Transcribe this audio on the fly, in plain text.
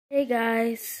Hey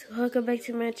guys, welcome back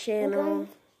to my channel.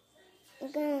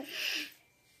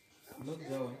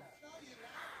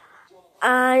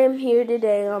 I am here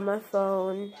today on my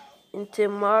phone, and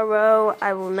tomorrow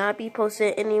I will not be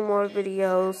posting any more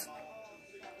videos.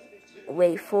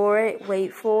 Wait for it,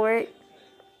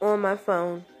 on my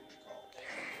phone.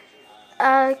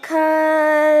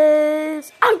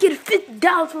 Cause I'm getting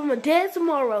 $50 from my dad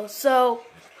tomorrow, so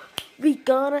we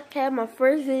gonna have my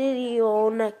first video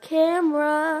on the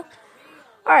camera.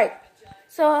 Alright,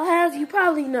 so as you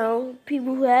probably know,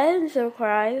 people who haven't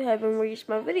subscribed haven't reached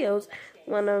my videos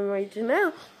when I'm reaching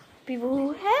out. People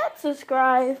who had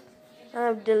subscribed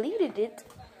have deleted it.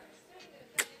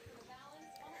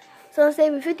 So I'm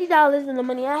saving $50 in the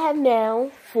money I have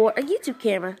now for a YouTube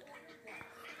camera.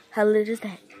 How lit is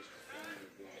that?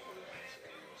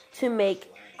 To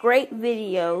make great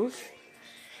videos.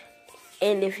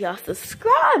 And if y'all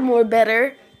subscribe more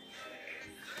better.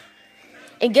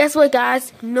 And guess what,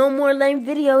 guys? No more lame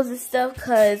videos and stuff,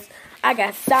 because I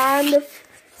got sound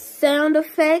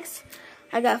effects.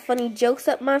 I got funny jokes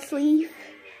up my sleeve.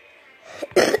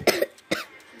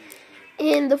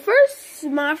 And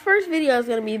my first video is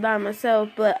going to be by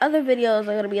myself, but other videos are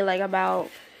going to be like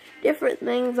about different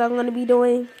things I'm going to be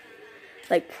doing.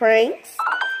 Like pranks.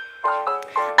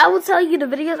 I will tell you the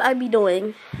videos I'll be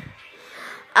doing.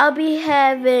 I'll be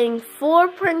having 4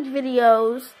 prank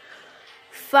videos,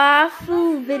 5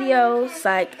 food videos,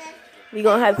 like we're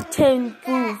gonna have 10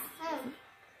 food.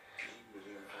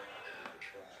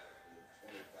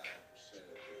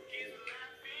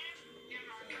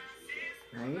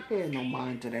 I ain't paying no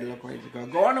mind to that little crazy girl.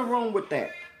 Go in the room with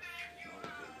that.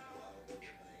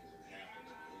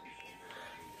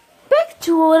 Back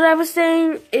to what I was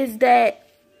saying is that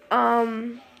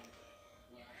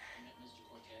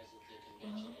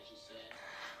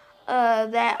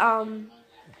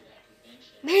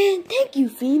man, thank you,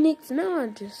 Phoenix. Now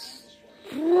I'm just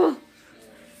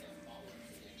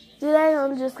today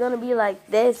I'm just gonna be like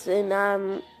this, and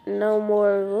I'm no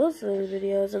more listening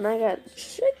videos, and I got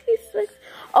 66.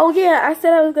 Oh yeah, I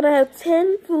said I was gonna have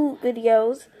 10 food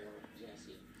videos,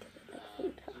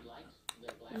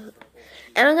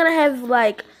 and I'm gonna have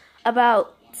like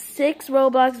about 6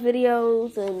 Roblox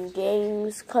videos and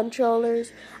games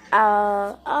controllers.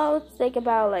 I'll think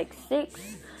about like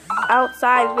 6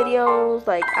 outside videos,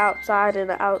 like outside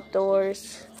and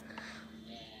outdoors,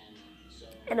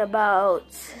 and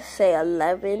about say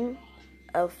 11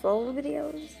 of phone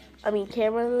videos. I mean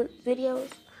camera videos.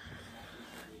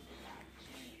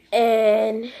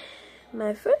 And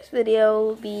my first video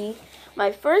will be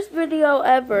my first video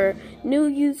ever, new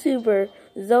YouTuber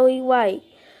Zoe White.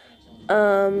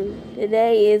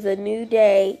 Today is a new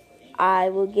day.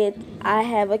 I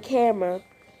have a camera,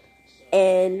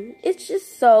 and it's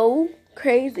just so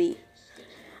crazy.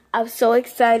 I'm so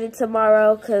excited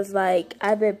tomorrow, cause like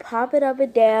I've been popping up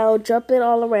and down, jumping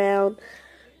all around.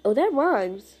 Oh, that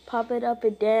rhymes. Popping up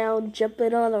and down,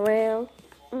 jumping all around.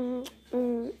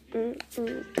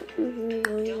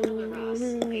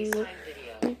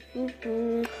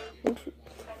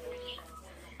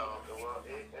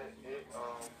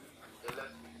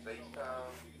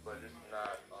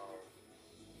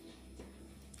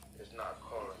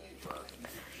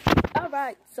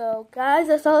 Alright, so guys,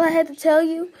 that's all I had to tell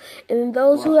you. And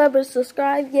those who haven't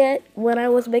subscribed yet, when I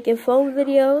was making phone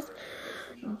videos,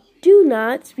 do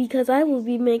not, because I will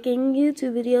be making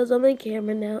YouTube videos on my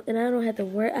camera now, and I don't have to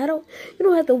worry. You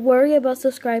don't have to worry about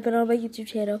subscribing on my YouTube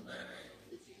channel.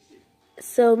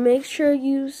 So make sure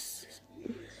you.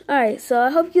 Alright, so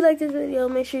I hope you liked this video.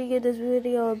 Make sure you give this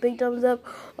video a big thumbs up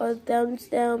or thumbs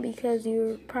down, because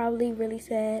you're probably really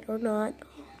sad or not.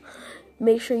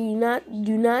 Make sure you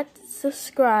do not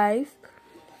subscribe,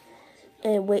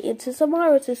 and wait until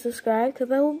tomorrow to subscribe,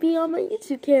 because I will be on my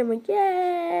YouTube camera.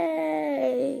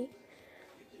 Yay!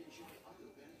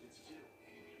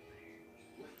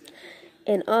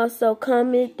 And also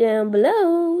comment down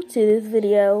below to this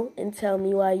video and tell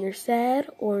me why you're sad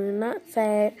or not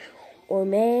sad, or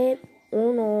mad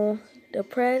or no,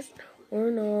 depressed or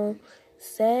no,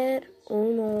 sad or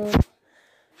no.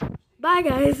 Bye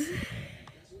guys.